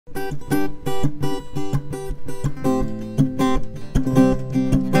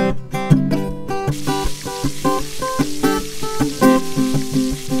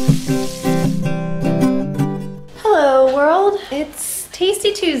Hello world, it's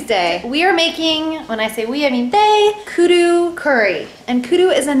Tasty Tuesday. We are making, when I say we, I mean they, kudu curry. And kudu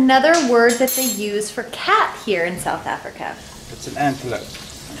is another word that they use for cat here in South Africa. It's an antelope.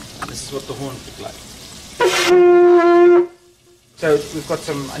 This is what the horns look like. So we've got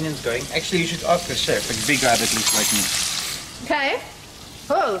some onions going. Actually, you should ask the chef, a big rabbit looks like me. Okay.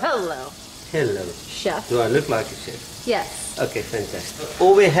 Oh, hello. Hello. Chef. Do I look like a chef? Yes. Okay, fantastic.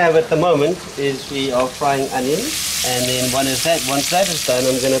 All we have at the moment is we are frying onions, and then once that is done,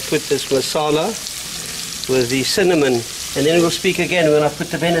 I'm going to put this masala with the cinnamon, and then we'll speak again when I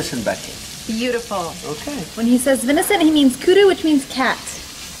put the venison back in. Beautiful. Okay. When he says venison, he means kudu, which means cat.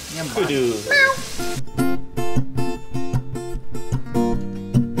 Kudu.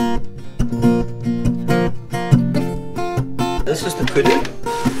 This is the kudu.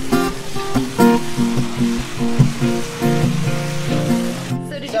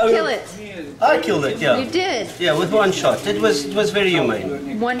 So did you kill it? I killed it, yeah. You did? Yeah, with one shot. It was very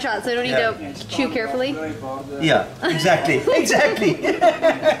humane. One shot, so I don't need to chew carefully? Yeah, exactly, exactly.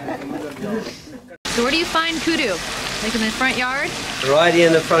 So where do you find kudu? Like in the front yard? Right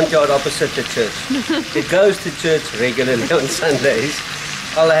in the front yard opposite the church. It goes to church regularly on Sundays.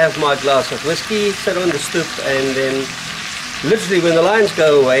 I'll have my glass of whiskey, sit on the stoop, and then literally when the lions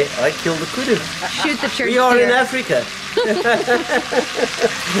go away, I kill the kudu. Shoot the church. We are deer. in Africa.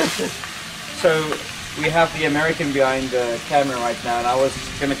 So we have the American behind the camera right now, and I was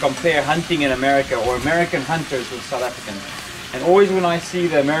going to compare hunting in America or American hunters with South African. And always when I see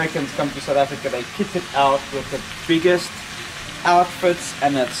the Americans come to South Africa, they kit it out with the biggest outfits,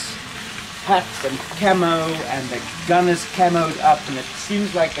 and it's hats and camo, and the gun is camoed up, and it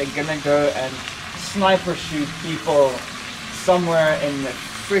seems like they're gonna go and sniper shoot people somewhere in the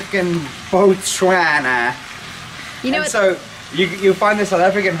freaking Botswana. You know, and so you find the South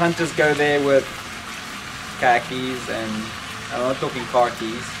African hunters go there with khakis, and I'm not talking car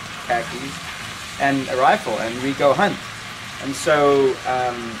keys, khakis, and a rifle, and we go hunt. And so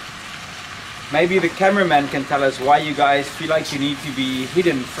maybe the cameraman can tell us why you guys feel like you need to be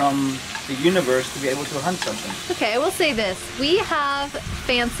hidden from the universe to be able to hunt something. okay, I will say this. We have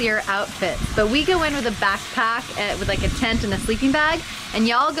fancier outfits, but we go in with a backpack with like a tent and a sleeping bag, and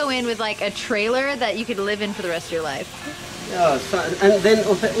y'all go in with like a trailer that you could live in for the rest of your life. Yeah, so, and then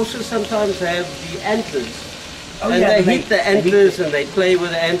also sometimes they have the antlers. Oh, and yeah, they hit the antlers and they play with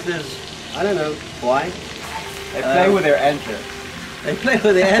the antlers. I don't know why. They play with their antlers. They play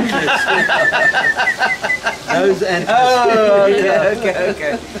with the antlers. Those antlers. Oh,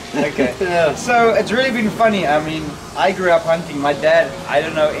 okay. Yeah. So it's really been funny. I mean, I grew up hunting. My dad, I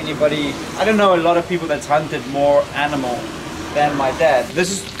don't know a lot of people that's hunted more animal than my dad. This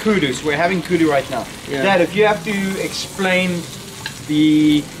is kudu, so we're having kudu right now. Yeah. Dad, if you have to explain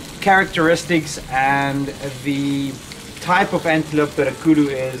the characteristics and the type of antelope that a kudu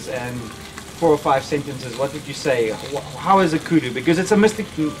is, and 4 or 5 sentences, what would you say? How is a kudu? Because it's a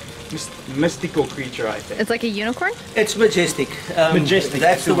mystical creature, I think. It's like a unicorn? It's majestic. Majestic.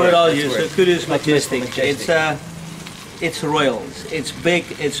 That's the word I'll use. That's the So kudu is Not majestic. majestic. It's royal. It's big.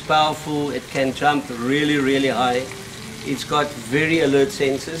 It's powerful. It can jump really, really high. It's got very alert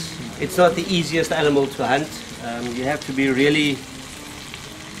senses. It's not the easiest animal to hunt. You have to be really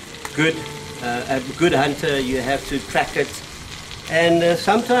good, a good hunter. You have to track it. And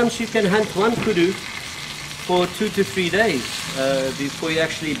sometimes you can hunt one kudu for 2 to 3 days before you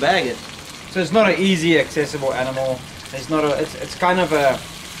actually bag it. So it's not an easy accessible animal. It's not a. It's kind of a.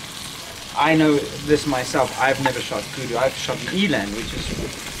 I know this myself. I've never shot kudu. I've shot an eland, which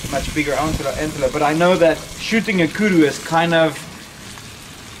is much bigger antelope. But I know that shooting a kudu is kind of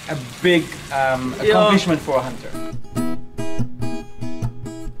a big accomplishment for a hunter.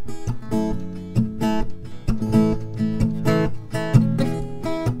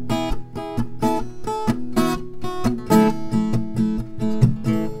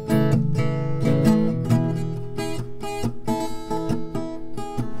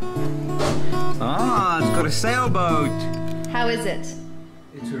 Sailboat. How is it?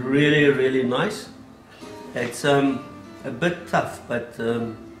 It's really, really nice. It's a bit tough, but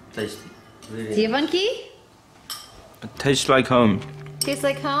tasty. Really. Do you have one key? It tastes like home. Tastes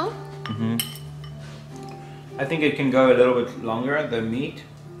like home? I think it can go a little bit longer, the meat,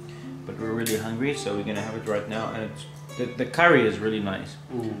 but we're really hungry, so we're gonna have it right now. And the curry is really nice.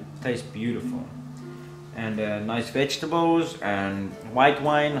 Tastes beautiful. And nice vegetables and white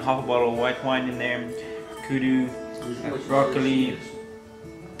wine, half a bottle of white wine in there. Kudu, broccoli,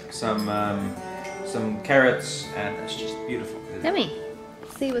 some carrots, and it's just beautiful. Yummy.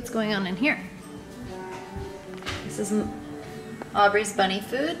 Let's see what's going on in here. This is Aubrey's bunny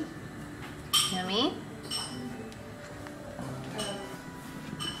food. Yummy.